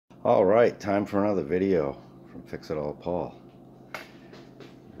Alright, time for another video from Fix It All Paul.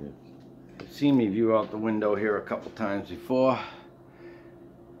 You've seen me view out the window here a couple times before,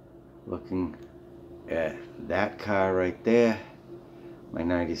 looking at that car right there, my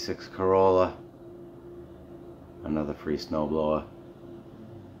 96 Corolla, another free snowblower,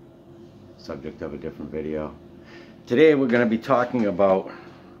 subject of a different video. Today we're going to be talking about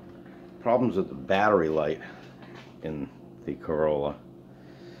problems with the battery light in the Corolla.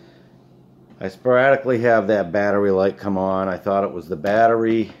 I sporadically have that battery light come on. I thought it was the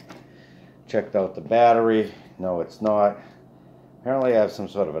battery. Checked out the battery. No, it's not. Apparently I have some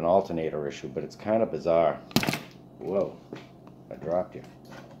sort of an alternator issue, but it's kind of bizarre. Whoa, I dropped you.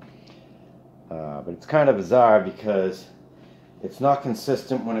 But it's kind of bizarre because it's not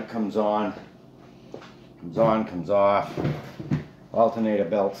consistent when it comes on. Comes on, comes off. Alternator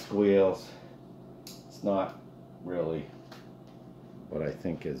belt squeals. It's not really what I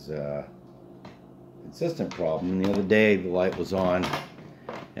think is a consistent problem. The other day the light was on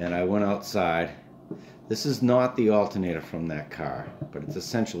and I went outside. This is not the alternator from that car, but it's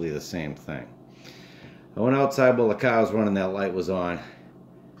essentially the same thing. I went outside while the car was running, that light was on,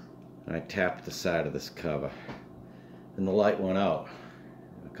 and I tapped the side of this cover and the light went out.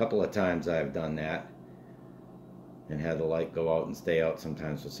 A couple of times I've done that and had the light go out and stay out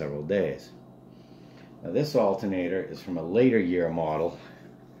sometimes for several days. Now this alternator is from a later year model.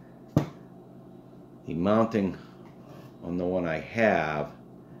 The mounting on the one I have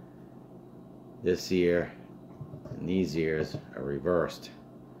this ear and these ears are reversed.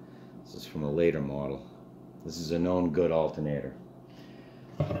 This is from a later model. This is a known good alternator.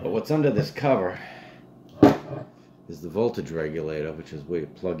 But what's under this cover is the voltage regulator, which is where you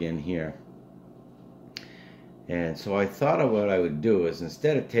plug in here. And so I thought of what I would do is,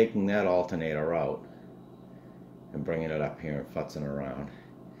 instead of taking that alternator out and bringing it up here and futzing around,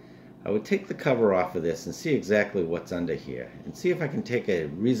 I would take the cover off of this and see exactly what's under here and see if I can take a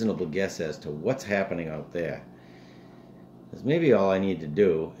reasonable guess as to what's happening out there. Because maybe all I need to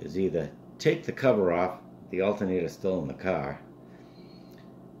do is either take the cover off, the alternator's still in the car,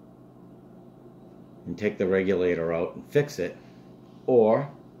 and take the regulator out and fix it, or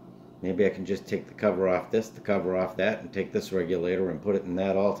maybe I can just take the cover off this, the cover off that, and take this regulator and put it in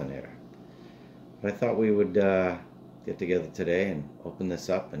that alternator. But I thought we would get together today and open this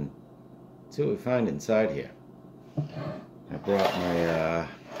up and see what we find inside here. I brought my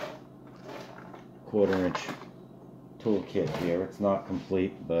 1/4-inch tool kit here. It's not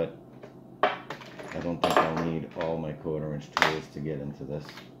complete, but I don't think I'll need all my 1/4-inch tools to get into this.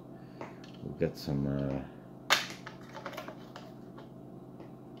 We've got some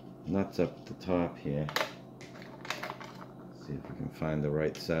nuts up the top here. Let's see if we can find the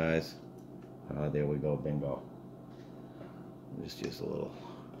right size. There we go, bingo. Just use a little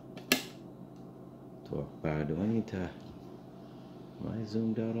torque bar. Do I need to? Am I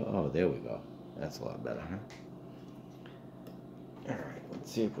zoomed out? Oh, there we go. That's a lot better, huh? Alright,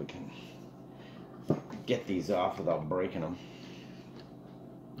 let's see if we can get these off without breaking them.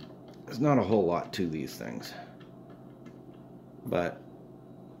 There's not a whole lot to these things, but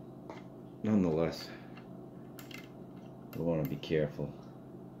nonetheless, we want to be careful.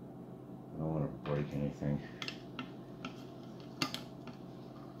 I don't want to break anything.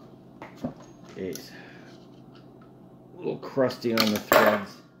 It's a little crusty on the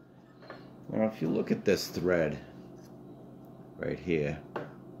threads. Now if you look at this thread right here,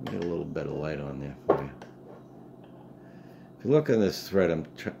 get a little bit of light on there for you. If you look at this thread, I'm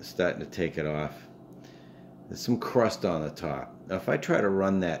starting to take it off. There's some crust on the top. Now if I try to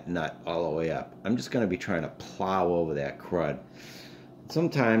run that nut all the way up, I'm just going to be trying to plow over that crud.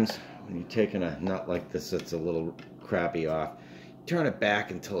 Sometimes when you're taking a nut like this that's a little crappy off, turn it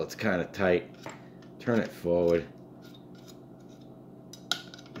back until it's kind of tight. Turn it forward.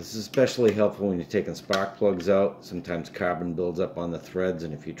 This is especially helpful when you're taking spark plugs out. Sometimes carbon builds up on the threads,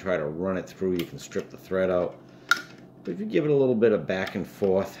 and if you try to run it through, you can strip the thread out. But if you give it a little bit of back and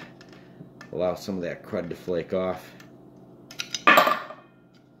forth, allow some of that crud to flake off,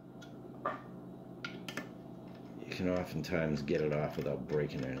 you can oftentimes get it off without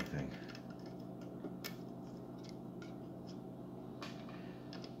breaking anything.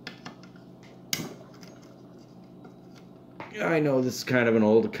 I know this is kind of an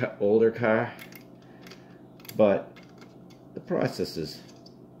older car, but the process is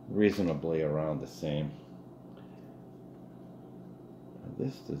reasonably around the same.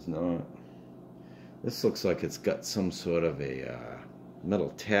 This does not. This looks like it's got some sort of a metal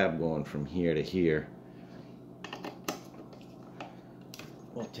tab going from here to here.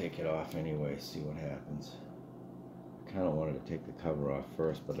 We'll take it off anyway, see what happens. kind of wanted to take the cover off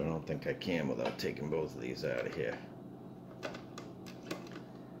first, but I don't think I can without taking both of these out of here.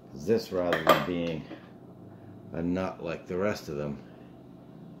 This, rather than being a nut like the rest of them,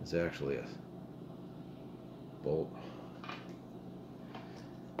 is actually a bolt.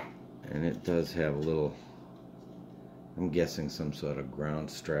 And it does have a little, I'm guessing some sort of ground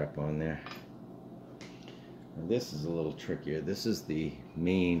strap on there. And this is a little trickier. This is the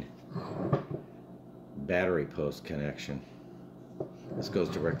main battery post connection. This goes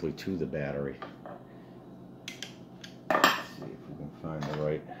directly to the battery. Let's see if we can find the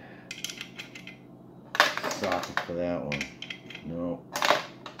right socket for that one. No.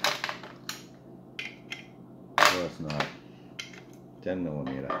 Of course not.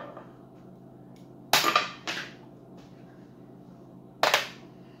 10mm.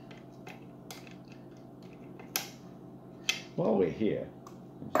 While we're here,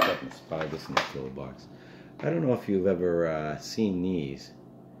 I just happened to spy this in the toolbox. I don't know if you've ever seen these.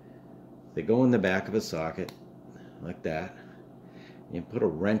 They go in the back of a socket, like that. You put a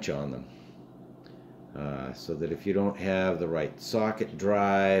wrench on them. So that if you don't have the right socket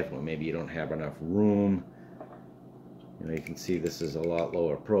drive, or maybe you don't have enough room, you know, you can see this is a lot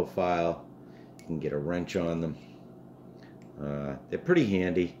lower profile. You can get a wrench on them. They're pretty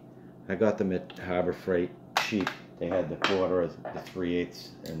handy. I got them at Harbor Freight cheap. They had the 1/4, the 3/8,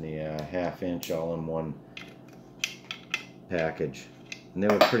 and the 1/2 inch all in one package, and they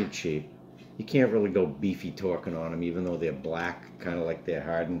were pretty cheap. You can't really go beefy torquing on them, even though they're black, kind of like they're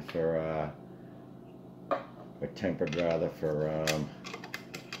hardened for or tempered rather for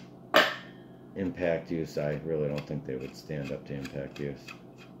impact use. I really don't think they would stand up to impact use.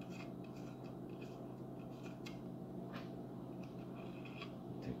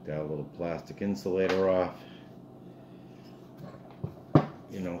 Take that little plastic insulator off.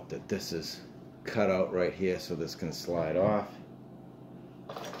 You note that this is cut out right here, so this can slide off.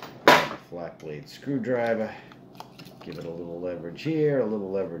 A flat blade screwdriver. Give it a little leverage here, a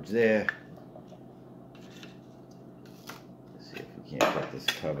little leverage there. See if we can't get this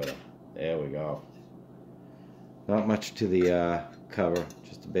cover. There we go. Not much to the cover,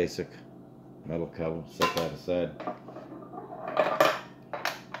 just a basic metal cover. Set that aside.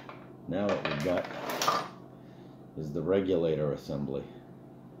 Now what we've got is the regulator assembly,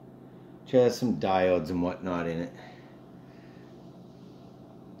 which has some diodes and whatnot in it.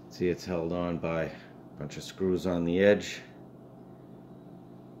 See, it's held on by a bunch of screws on the edge.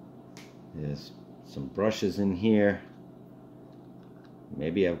 There's some brushes in here.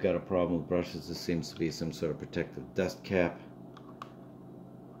 Maybe I've got a problem with brushes. This seems to be some sort of protective dust cap.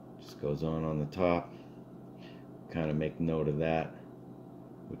 Just goes on the top. Kind of make note of that,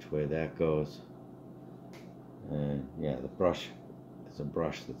 which way that goes. And yeah, the brush, there's a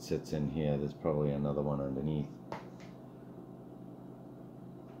brush that sits in here. There's probably another one underneath.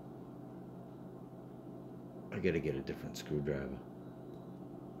 I gotta get a different screwdriver.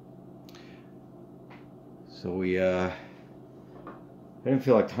 So I didn't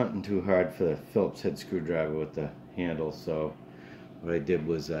feel like hunting too hard for the Phillips head screwdriver with the handle, so what I did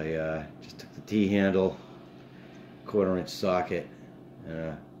was I just took the T-handle, 1/4 inch socket, and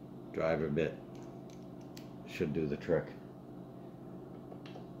a driver bit. Should do the trick.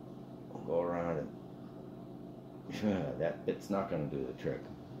 I'll go around and that bit's not going to do the trick.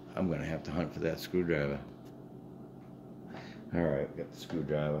 I'm going to have to hunt for that screwdriver. Alright, we got the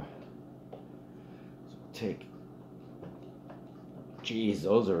screwdriver. So take. Geez,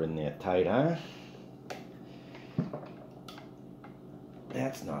 those are in there tight, huh?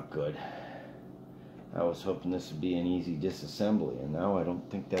 That's not good. I was hoping this would be an easy disassembly, and now I don't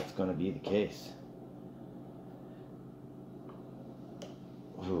think that's going to be the case.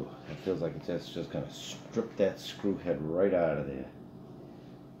 Ooh, it feels like it's just going to strip that screw head right out of there.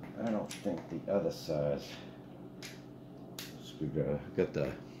 I don't think the other side screwdriver, got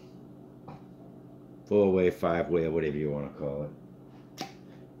the 4-way, 5-way, whatever you want to call it.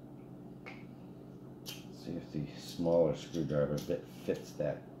 See if the smaller screwdriver bit fits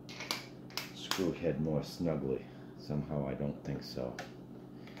that screw head more snugly. Somehow I don't think so.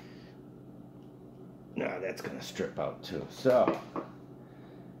 No, that's going to strip out too. So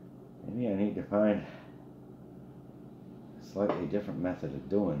maybe I need to find a slightly different method of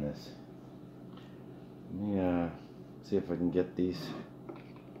doing this. Let me see if I can get these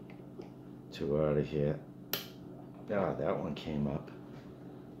two out of here. Ah, that one came up.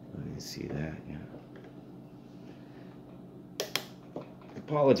 I didn't see that, yeah.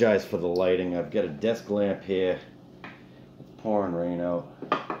 Apologize for the lighting. I've got a desk lamp here. It's pouring rain out.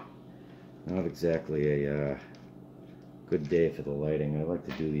 Not exactly a good day for the lighting. I like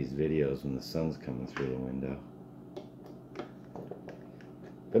to do these videos when the sun's coming through the window.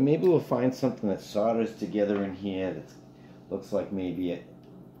 But maybe we'll find something that solders together in here that looks like maybe it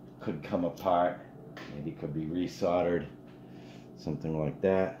could come apart. Maybe it could be resoldered. Something like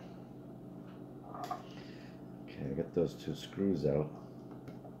that. Okay, I got those 2 screws out.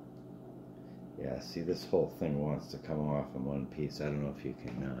 Yeah, see, this whole thing wants to come off in one piece. I don't know if you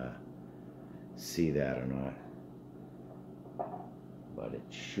can see that or not. But it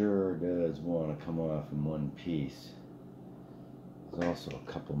sure does want to come off in one piece. There's also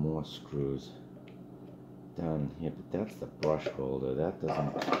a couple more screws down here, but that's the brush holder. That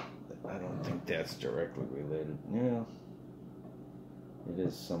doesn't, I don't think that's directly related. Yeah, it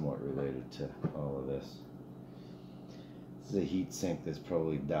is somewhat related to all of this. This is a heat sink. There's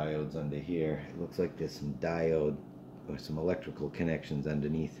probably diodes under here. It looks like there's some diode or some electrical connections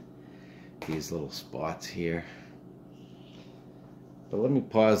underneath these little spots here. But let me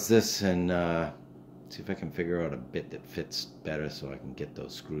pause this and see if I can figure out a bit that fits better so I can get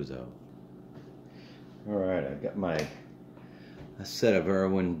those screws out. Alright, I've got a set of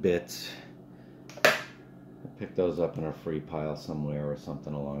Irwin bits. I picked those up in a free pile somewhere or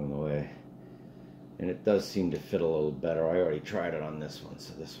something along the way. And it does seem to fit a little better. I already tried it on this one,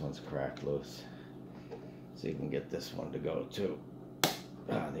 so this one's cracked loose. So you can get this one to go too.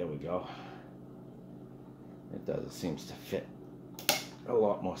 Ah, there we go. It does, it seems to fit a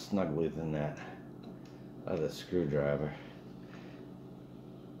lot more snugly than that other screwdriver.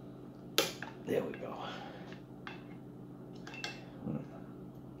 There we go.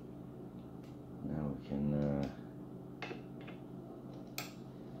 Now we can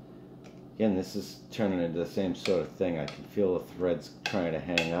again, this is turning into the same sort of thing. I can feel the threads trying to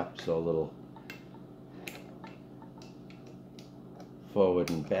hang up, so a little forward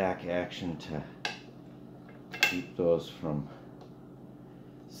and back action to keep those from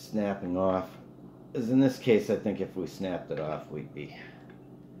snapping off. As in this case, I think if we snapped it off, we'd be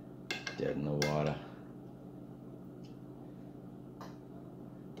dead in the water.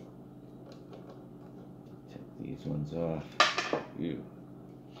 Take these ones off. Ew.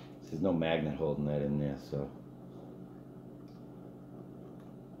 There's no magnet holding that in there, so.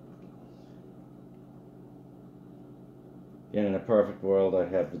 Again, in a perfect world,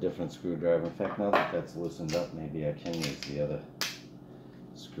 I'd have the different screwdriver. In fact, now that that's loosened up, maybe I can use the other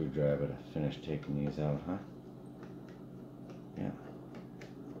screwdriver to finish taking these out, huh? Yeah.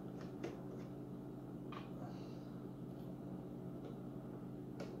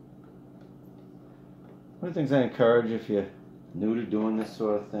 One of the things I encourage if you're new to doing this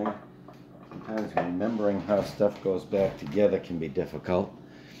sort of thing, sometimes remembering how stuff goes back together can be difficult.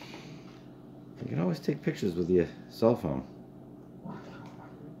 You can always take pictures with your cell phone.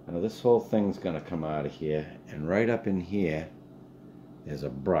 Now this whole thing's going to come out of here, and right up in here there's a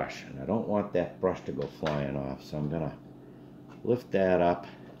brush, and I don't want that brush to go flying off, so I'm going to lift that up.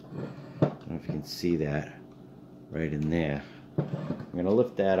 I don't know if you can see that right in there. I'm going to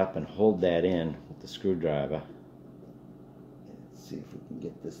lift that up and hold that in with the screwdriver. Let's see if we can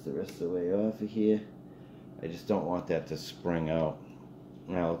get this the rest of the way off of here. I just don't want that to spring out.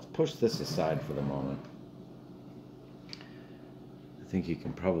 Now let's push this aside for the moment. I think you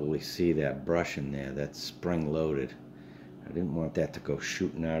can probably see that brush in there. That's spring loaded. I didn't want that to go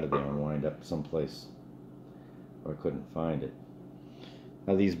shooting out of there and wind up someplace where I couldn't find it.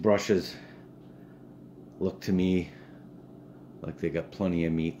 Now these brushes look to me like they got plenty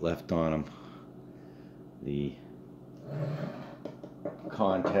of meat left on them. The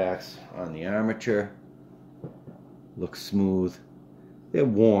contacts on the armature look smooth. They're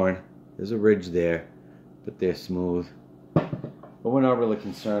worn. There's a ridge there, but they're smooth. But we're not really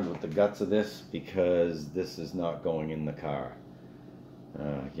concerned with the guts of this because this is not going in the car.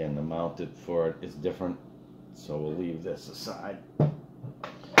 Again, the mounted for it is different, so we'll leave this aside.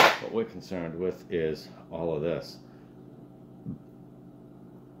 What we're concerned with is all of this.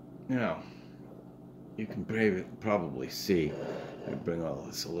 Now, you can probably see. Let me bring all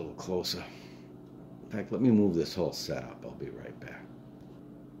this a little closer. In fact, let me move this whole setup. I'll be right back.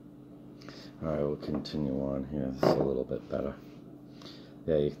 Alright, we'll continue on here. This is a little bit better.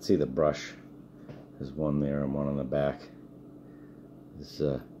 Yeah, you can see the brush. There's one there and one on the back. This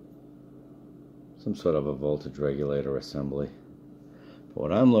is some sort of a voltage regulator assembly. But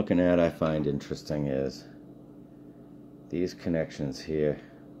what I'm looking at, I find interesting, is these connections here.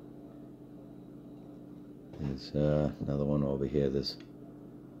 There's another one over here. There's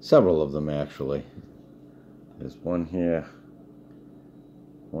several of them actually. There's one here,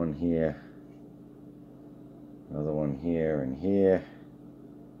 another one here and here,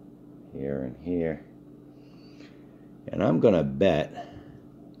 here and here. And I'm gonna bet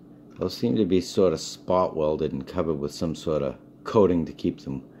those seem to be sort of spot welded and covered with some sort of coating to keep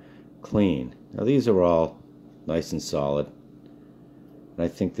them clean. Now these are all nice and solid. And I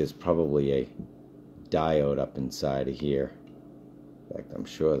think there's probably a diode up inside of here. In fact, I'm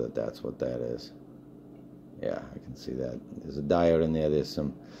sure that that's what that is. Yeah, I can see that. There's a diode in there. There's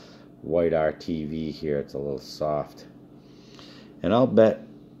some white RTV here. It's a little soft. And I'll bet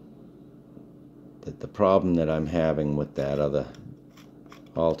that the problem that I'm having with that other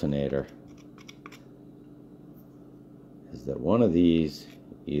alternator is that one of these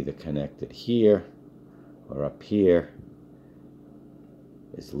either connected here or up here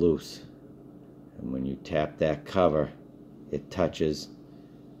is loose. And when you tap that cover, it touches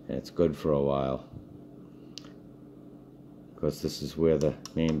and it's good for a while. Of course, this is where the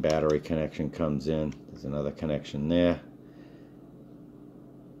main battery connection comes in. There's another connection there.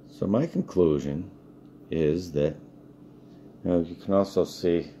 So my conclusion is that, you can also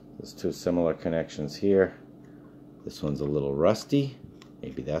see there's two similar connections here. This one's a little rusty.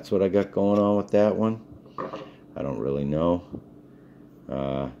 Maybe that's what I got going on with that one. I don't really know.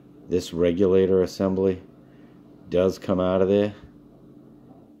 This regulator assembly does come out of there.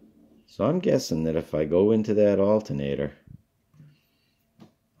 So I'm guessing that if I go into that alternator,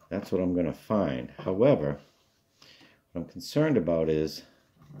 that's what I'm going to find. However, what I'm concerned about is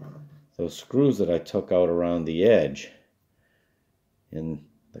those screws that I took out around the edge. In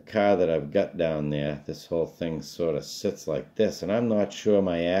the car that I've got down there, this whole thing sort of sits like this, and I'm not sure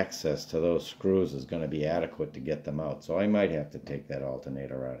my access to those screws is going to be adequate to get them out, so I might have to take that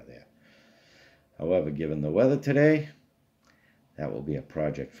alternator out of there. However, given the weather today, that will be a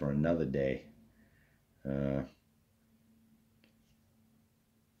project for another day. But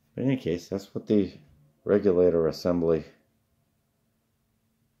in any case, that's what the regulator assembly,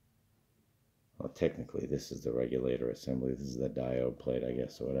 well, technically this is the regulator assembly, this is the diode plate, I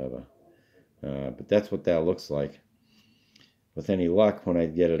guess, or whatever. But that's what that looks like. With any luck, when I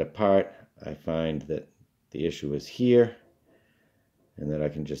get it apart, I find that the issue is here, and that I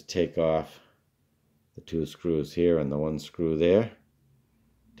can just take off the two screws here and the one screw there.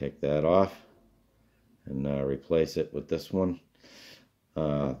 Take that off and replace it with this one.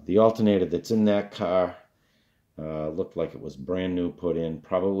 The alternator that's in that car looked like it was brand new put in,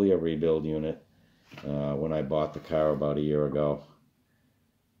 probably a rebuild unit when I bought the car about a year ago.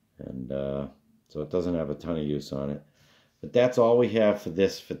 And so it doesn't have a ton of use on it. But that's all we have for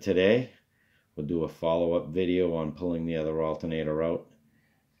today. We'll do a follow-up video on pulling the other alternator out,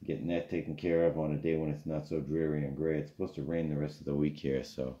 getting that taken care of on a day when it's not so dreary and gray. It's supposed to rain the rest of the week here,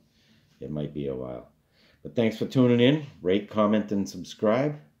 so it might be a while. But thanks for tuning in. Rate, comment, and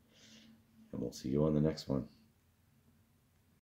subscribe. And we'll see you on the next one.